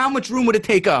now, how much room would it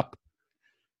take up?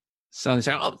 So they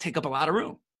say, oh, it would take up a lot of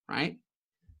room, right?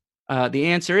 The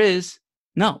answer is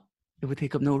no, it would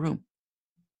take up no room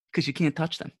because you can't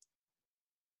touch them.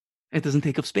 It doesn't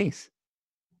take up space.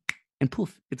 And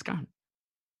poof, it's gone,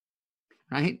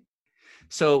 right?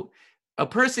 So a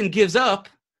person gives up,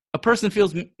 a person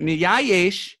feels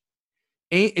miyayesh,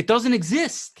 it doesn't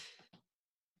exist.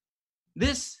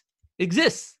 This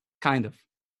exists, kind of,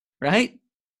 right?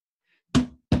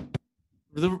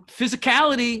 The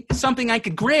physicality is something I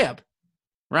could grab,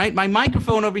 right? My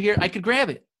microphone over here, I could grab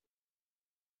it.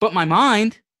 But my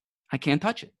mind, I can't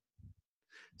touch it.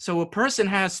 So a person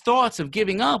has thoughts of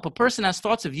giving up. A person has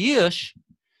thoughts of yish.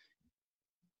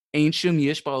 Ein shum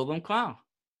yish ba'olam klal.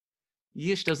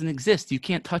 Yish doesn't exist. You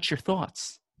can't touch your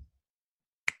thoughts.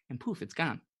 And poof, it's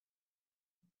gone.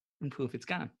 And poof, it's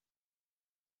gone.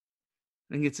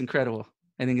 I think it's incredible.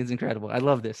 I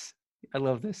love this,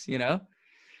 you know?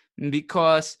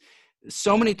 Because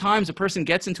so many times a person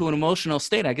gets into an emotional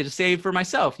state. I could just say for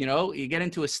myself, you know, you get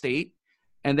into a state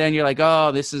and then you're like,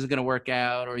 oh, this isn't going to work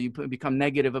out, or you become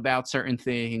negative about certain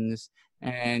things.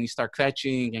 and you start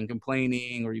fetching and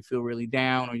complaining, or you feel really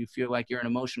down, or you feel like you're in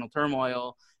emotional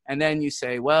turmoil. And then you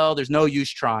say, well, there's no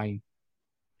use trying,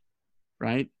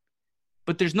 right?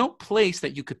 But there's no place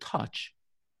that you could touch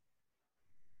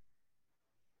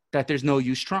that there's no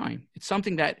use trying. It's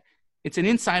something that, it's an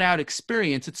inside out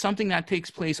experience. It's something that takes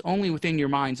place only within your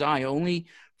mind's eye, only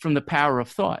from the power of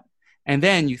thought. And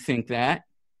then you think that,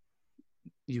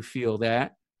 you feel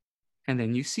that, and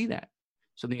then you see that.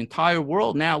 So the entire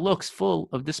world now looks full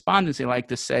of despondency. I like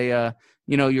to say,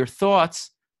 your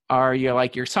thoughts are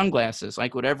like your sunglasses,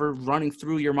 like whatever running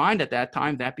through your mind at that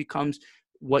time, that becomes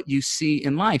what you see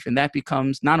in life. And that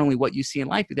becomes not only what you see in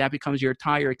life, but that becomes your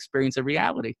entire experience of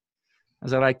reality.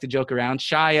 As I like to joke around,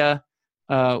 Shia,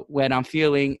 when I'm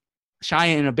feeling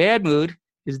Shia in a bad mood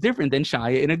is different than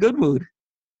Shia in a good mood,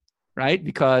 right?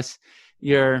 Because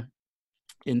your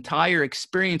entire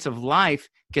experience of life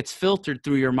gets filtered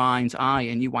through your mind's eye,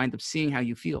 and you wind up seeing how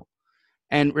you feel.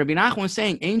 And Rabbi Nachman was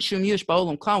saying, Ein shum yush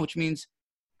ba'olam klal, which means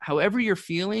however you're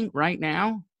feeling right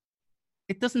now,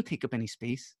 it doesn't take up any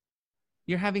space.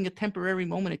 You're having a temporary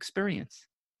moment experience,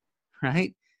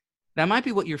 right? That might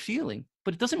be what you're feeling,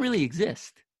 but it doesn't really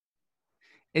exist.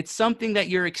 It's something that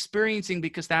you're experiencing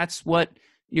because that's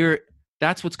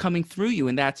what's coming through you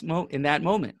in that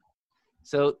moment.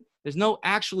 So there's no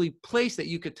actually place that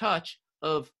you could touch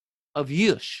of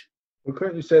yush. Well,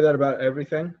 couldn't you say that about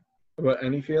everything? About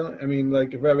any feeling? I mean,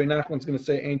 like if Rabbi Nachman's going to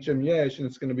say Ein Shem Yesh, and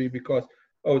it's going to be because,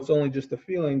 it's only just a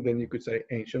feeling, then you could say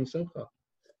Ein Shem Simcha.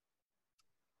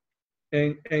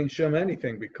 Ein Shem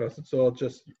anything, because it's all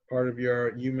just part of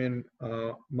your human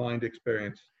mind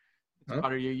experience.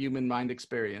 Part of your human mind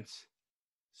experience.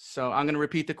 So I'm going to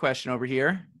repeat the question over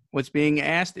here. What's being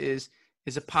asked is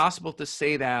it possible to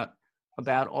say that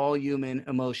about all human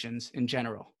emotions in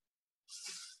general?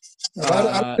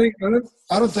 I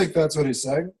don't think that's what he's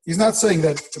saying. He's not saying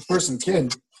that the person can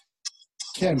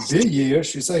be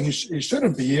Yish. He's saying he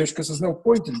shouldn't be Yish because there's no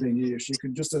point in being Yish. You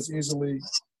can just as easily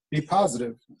be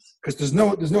positive because there's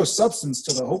no substance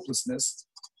to the hopelessness.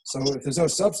 So if there's no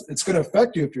substance, it's going to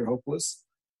affect you if you're hopeless.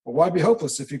 But why be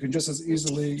hopeless if you can just as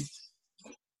easily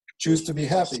choose to be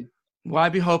happy? Why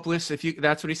be hopeless if you?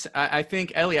 That's what he said. I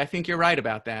think Eli. I think you're right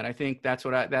about that. I think that's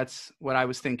what I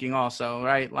was thinking also.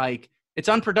 Right? Like it's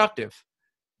unproductive.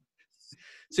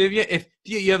 So if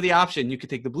you have the option, you could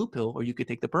take the blue pill or you could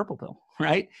take the purple pill.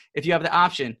 Right? If you have the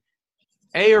option,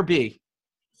 A or B.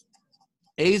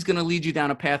 A is going to lead you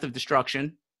down a path of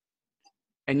destruction,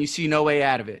 and you see no way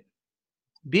out of it.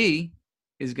 B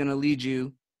is going to lead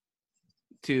you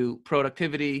to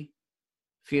productivity,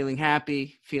 feeling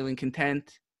happy, feeling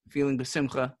content, feeling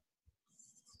besimcha.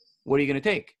 What are you going to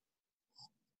take?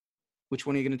 Which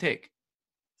one are you going to take?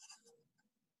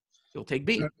 You'll take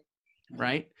B,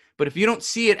 right? But if you don't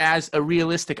see it as a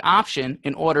realistic option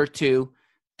in order to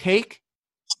stay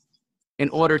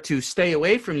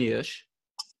away from Yish,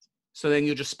 so then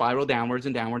you just spiral downwards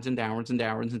and downwards and downwards and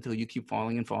downwards until you keep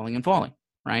falling and falling and falling,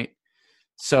 right?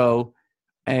 So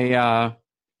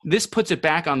this puts it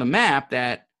back on the map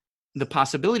that the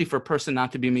possibility for a person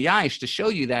not to be miyayish to show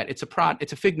you that it's a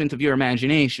figment of your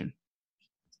imagination,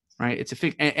 right? It's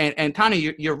and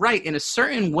Tani, you're right in a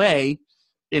certain way,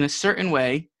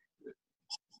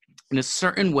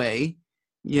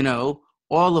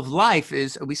 all of life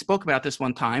is, we spoke about this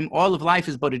one time, all of life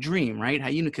is but a dream, right?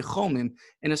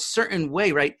 In a certain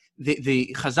way, right?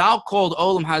 The Chazal called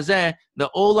Olam Hazeh the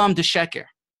Olam de Sheker,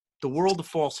 the world of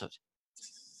falsehood,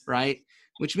 right?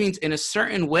 Which means in a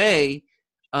certain way,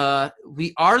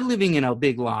 we are living in a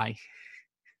big lie.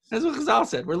 That's what Chazal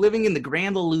said. We're living in the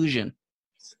grand illusion,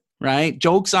 right?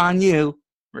 Joke's on you,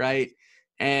 right?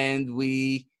 And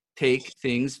we take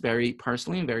things very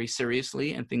personally and very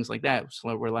seriously and things like that.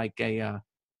 So we're like I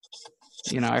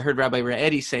heard Rabbi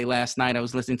Re'edi say last night, I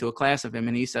was listening to a class of him,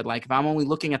 and he said, like, if I'm only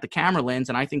looking at the camera lens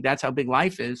and I think that's how big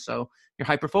life is, so you're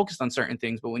hyper-focused on certain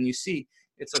things. But when you see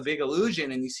it's a big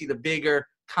illusion and you see the bigger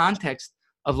context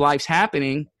of life's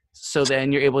happening, so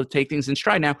then you're able to take things in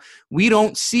stride. Now, we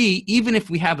don't see, even if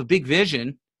we have a big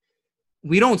vision,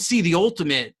 we don't see the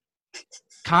ultimate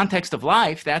context of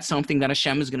life. That's something that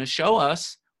Hashem is going to show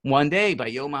us one day by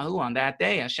Yom Hahu. On that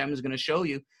day, Hashem is going to show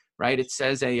you, right? It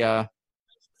says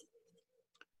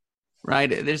right?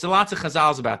 There's lots of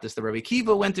chazals about this. The Rabbi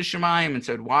Kiva went to Shemayim and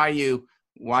said, why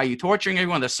are you torturing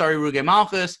everyone? The Sari Ruge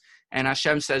Malchus. And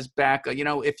Hashem says back,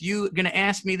 if you're going to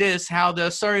ask me this, how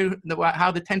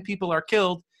the 10 people are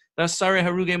killed, the Sari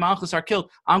Haruge Malchus are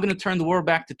killed, I'm going to turn the world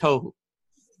back to Tohu.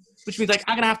 Which means like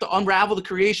I'm going to have to unravel the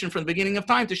creation from the beginning of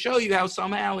time to show you how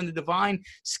somehow in the divine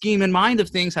scheme and mind of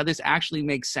things, how this actually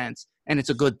makes sense. And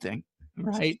it's a good thing,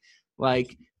 right?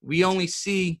 Like we only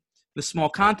see the small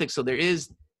context. So there is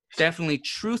definitely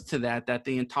truth to that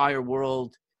the entire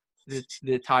world, the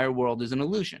entire world is an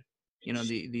illusion,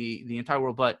 the entire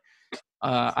world. But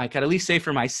I can at least say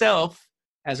for myself,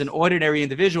 as an ordinary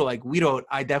individual, like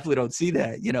I definitely don't see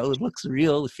that. It looks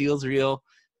real, it feels real,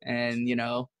 and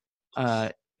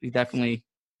we definitely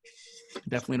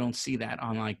don't see that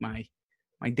on like my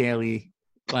daily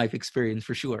life experience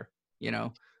for sure.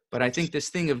 But I think this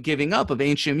thing of giving up of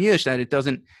ancient Yush, that it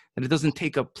doesn't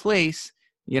take up place.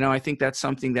 I think that's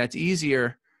something that's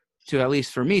easier to, at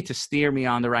least for me, to steer me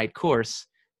on the right course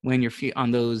when you're on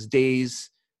those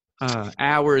days,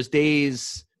 hours,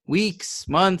 days, weeks,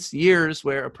 months, years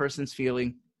where a person's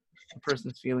feeling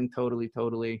totally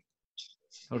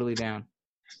down.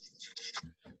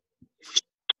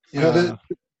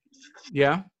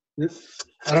 Yeah.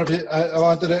 I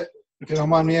wanted to, if you don't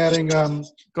mind me adding.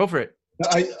 Go for it.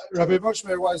 Rabbi Moshe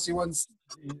Meir Weiss,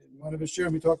 one of his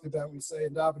shirim, we talked about, we say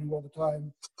in davening all the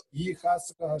time, Yi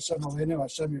chasaka Hashem aleinu,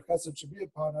 Hashem, your chesed should be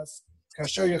upon us,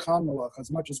 kasher yechan malach,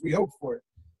 as much as we hope for it.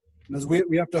 Because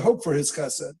we have to hope for his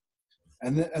chesed.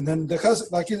 And then the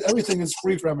chesed, like everything is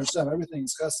free from Hashem, everything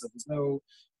is chesed. There's no,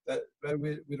 that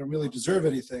we don't really deserve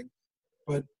anything.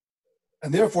 And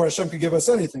therefore Hashem can give us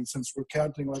anything, since we're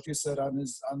counting, like you said, on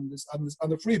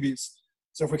the freebies.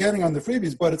 So if we're counting on the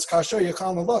freebies, but it's kasher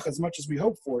yechal malach, as much as we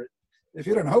hope for it. If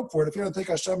you don't hope for it, if you don't think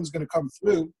Hashem is going to come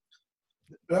through,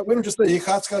 we don't just say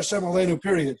yichatzka Hashem aleinu,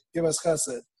 period. Give us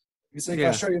chesed. You say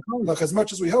kasher yechal malach, as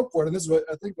much as we hope for it. And this is what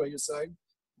I think what you're saying.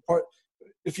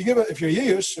 If you're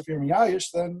Yish, if you're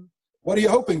Miyayish, then what are you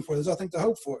hoping for? There's nothing to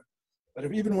hope for. But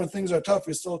even when things are tough,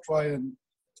 we still try, and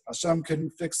Hashem can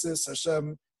fix this.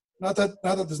 Hashem, not that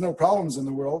there's no problems in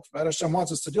the world, right? Hashem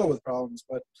wants us to deal with problems,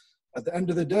 but at the end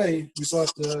of the day, we still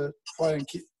have to try and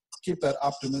keep that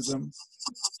optimism.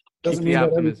 Doesn't mean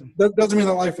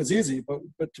that life is easy,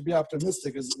 but to be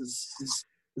optimistic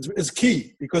is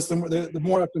key, because the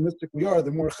more optimistic we are,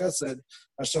 the more chesed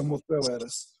Hashem will throw at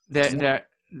us.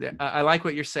 I like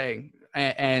what you're saying,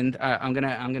 and I'm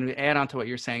gonna add on to what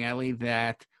you're saying, Ali,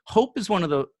 that hope is one of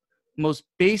the most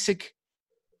basic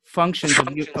functions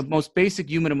of most basic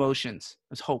human emotions.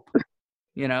 Is hope.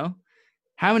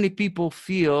 How many people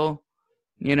feel,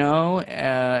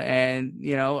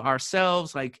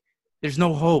 ourselves, like there's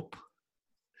no hope,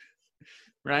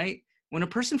 right? When a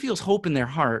person feels hope in their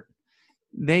heart,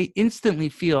 they instantly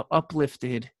feel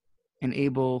uplifted and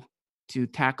able to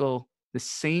tackle the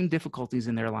same difficulties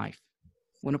in their life.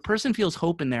 When a person feels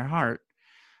hope in their heart,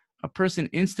 a person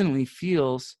instantly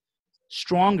feels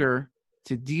stronger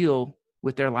to deal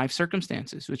with their life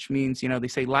circumstances, which means, they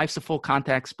say life's a full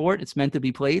contact sport. It's meant to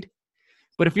be played.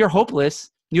 But if you're hopeless,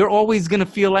 you're always going to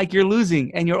feel like you're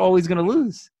losing, and you're always going to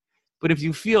lose. But if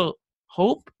you feel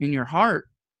hope in your heart,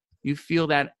 you feel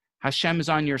that Hashem is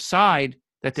on your side,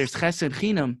 that there's chesed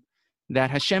chinam,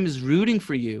 that Hashem is rooting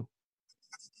for you,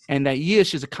 and that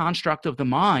Yish is a construct of the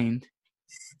mind.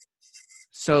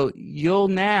 So you'll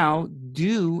now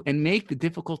do and make the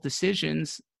difficult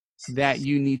decisions that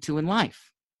you need to in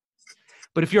life.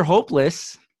 But if you're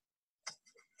hopeless,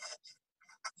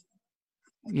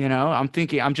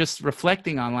 I'm just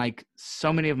reflecting on like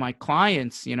so many of my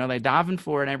clients, they daven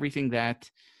for and everything, that,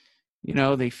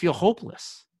 they feel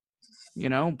hopeless,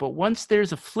 but once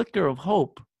there's a flicker of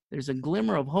hope, there's a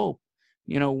glimmer of hope,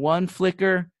 one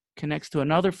flicker connects to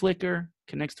another flicker,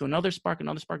 connects to another spark,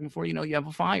 before you know, you have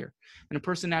a fire. And a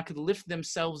person now could lift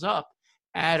themselves up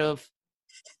out of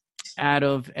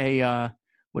a,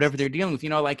 whatever they're dealing with,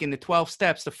 like in the 12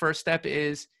 steps, the first step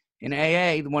is in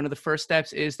AA, one of the first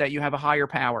steps is that you have a higher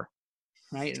power,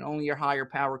 right? And only your higher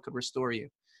power could restore you,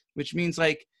 which means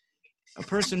like a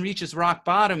person reaches rock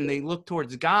bottom, they look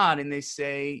towards God and they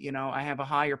say, I have a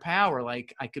higher power,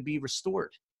 like I could be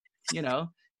restored.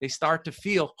 They start to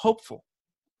feel hopeful,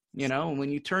 and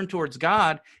when you turn towards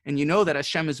God and you know that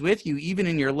Hashem is with you, even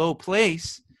in your low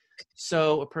place,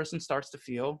 so a person starts to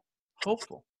feel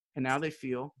hopeful. And now they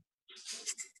feel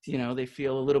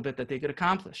a little bit that they could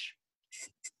accomplish.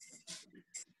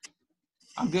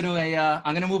 I'm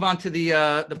gonna move on to the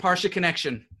Parsha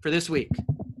connection for this week.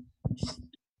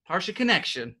 Parsha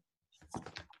connection.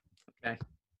 Okay.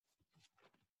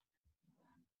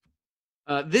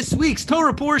 This week's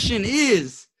Torah portion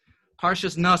is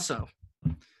Parshas Naso.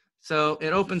 So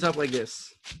it opens up like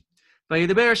this.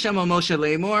 Vayidaber Hashem al Moshe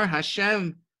Lemor.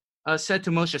 Hashem said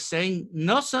to Moshe, saying,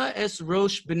 Nasa es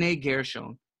Rosh B'nai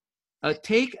Gershon.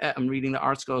 I'm reading the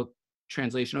ArtScroll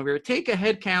translation over here. Take a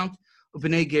head count of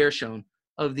B'nai Gershon,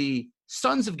 of the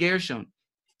sons of Gershon.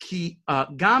 Ki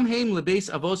gam heim lebeis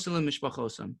avosim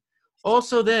mishpachosam.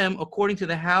 Also them, according to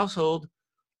the household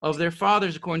of their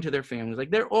fathers, according to their families. Like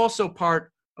they're also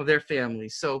part of their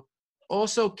families. So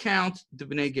also count the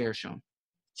Bnei Gershon,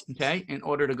 okay, in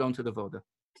order to go into the Voda.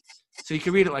 So you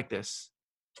can read it like this.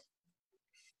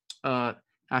 I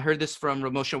heard this from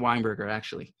Rav Moshe Weinberger,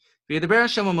 actually.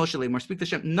 Speak to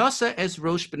Shem. Nasa es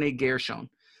rosh Bnei Gershon.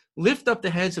 Lift up the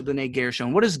heads of Bnei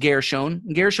Gershon. What is Gershon?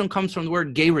 Gershon comes from the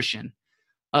word gerushin,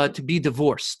 to be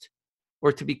divorced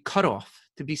or to be cut off,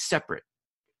 to be separate,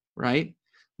 right?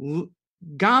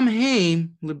 Gam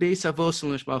heim lebeis avos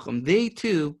l'mishpachim. They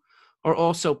too are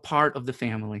also part of the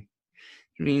family.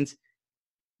 It means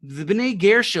the Bnei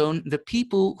Gershon, the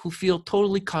people who feel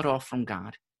totally cut off from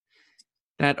God.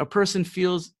 That a person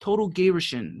feels total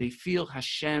gerushin. They feel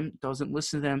Hashem doesn't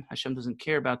listen to them. Hashem doesn't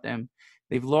care about them.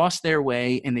 They've lost their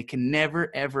way, and they can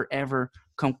never, ever, ever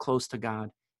come close to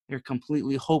God. They're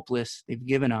completely hopeless. They've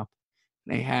given up.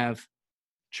 They have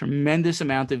tremendous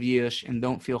amount of yish and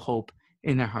don't feel hope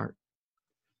in their heart.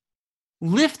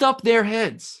 Lift up their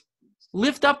heads.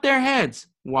 Lift up their heads.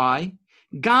 Why?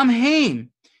 Gam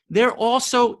heim. They're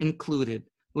also included,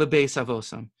 lebeis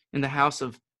avosam, in the house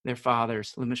of their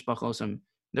fathers, lemishpachosam.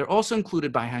 They're also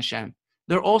included by Hashem.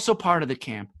 They're also part of the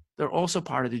camp. They're also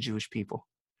part of the Jewish people.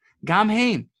 Gam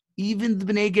heim, even the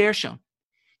Bnei Gershon,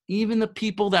 even the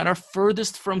people that are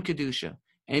furthest from Kedusha,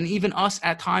 and even us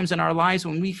at times in our lives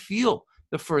when we feel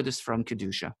the furthest from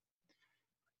Kedusha.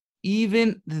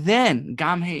 Even then,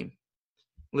 Gam heim,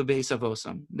 lebeis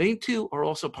avosam. They too are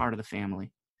also part of the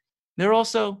family. They're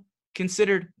also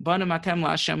considered Bana Matem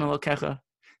LaHashem Elokecha.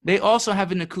 They also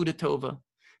have a Nakuda Tova.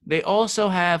 They also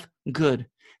have good.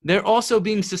 They're also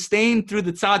being sustained through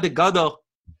the Tzaddik Gadol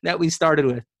that we started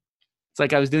with. It's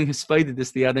like I was doing Hespedah this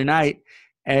the other night,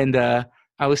 and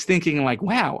I was thinking, like,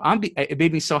 wow, it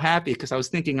made me so happy because I was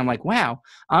thinking, I'm like, wow,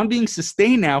 I'm being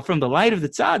sustained now from the light of the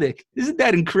Tzaddik. Isn't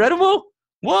that incredible?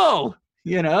 Whoa,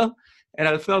 you know? And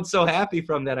I felt so happy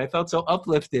from that. I felt so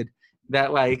uplifted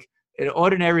that, like, an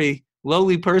ordinary,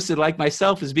 lowly person like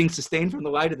myself is being sustained from the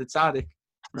light of the Tzaddik,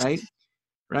 right?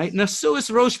 Right?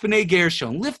 Nasuas rosh b'nei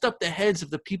Gershon. Lift up the heads of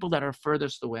the people that are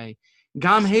furthest away.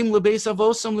 Gam heim lebeis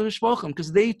avosam l'mishpachim,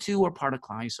 because they too are part of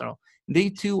Klal Yisrael. They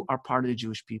too are part of the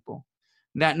Jewish people.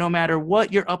 That no matter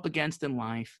what you're up against in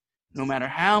life, no matter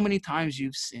how many times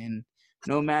you've sinned,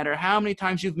 no matter how many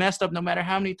times you've messed up, no matter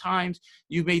how many times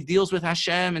you've made deals with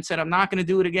Hashem and said, I'm not going to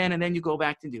do it again, and then you go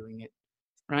back to doing it,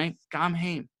 right? Gam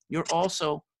heim. You're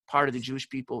also part of the Jewish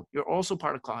people. You're also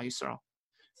part of Klal Yisrael.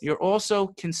 You're also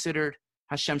considered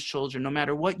Hashem's children. No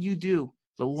matter what you do,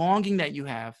 the longing that you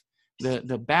have,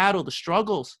 the battle, the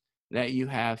struggles that you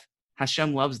have,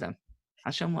 Hashem loves them.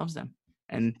 Hashem loves them.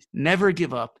 And never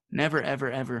give up. Never,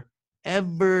 ever, ever,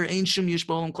 ever. Ein shum yesh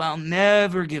b'olam klal.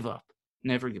 Never give up.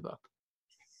 Never give up.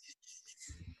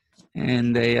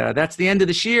 And that's the end of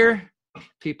the shir.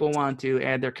 People want to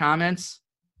add their comments.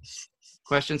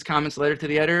 Questions, comments later to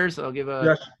the editors. I'll give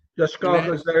a... Yes, Yeshkoch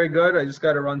was very good. I just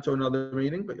got to run to another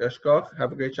meeting, but Yeshkoch,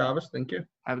 have a great Shabbos. Thank you.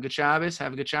 Have a good Shabbos.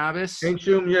 Have a good Shabbos. Ein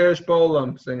shum yesh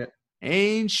b'olam. Sing it.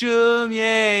 Ein shum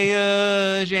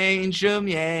yesh, ein shum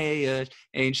yesh,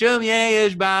 ein shum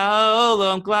yesh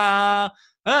ba'olam klal.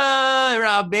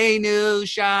 Rabbeinu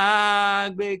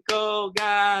shag b'kol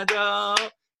gadol.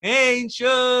 Ein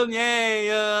shum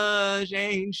yesh,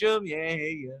 ein shum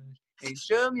yesh, ein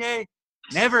shum yesh.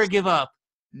 Never give up.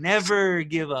 Never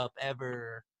give up,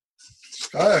 ever.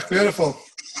 Beautiful.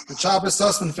 Good Shabbos,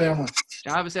 Sussman family.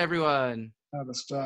 Shabbos, everyone. Shabbos.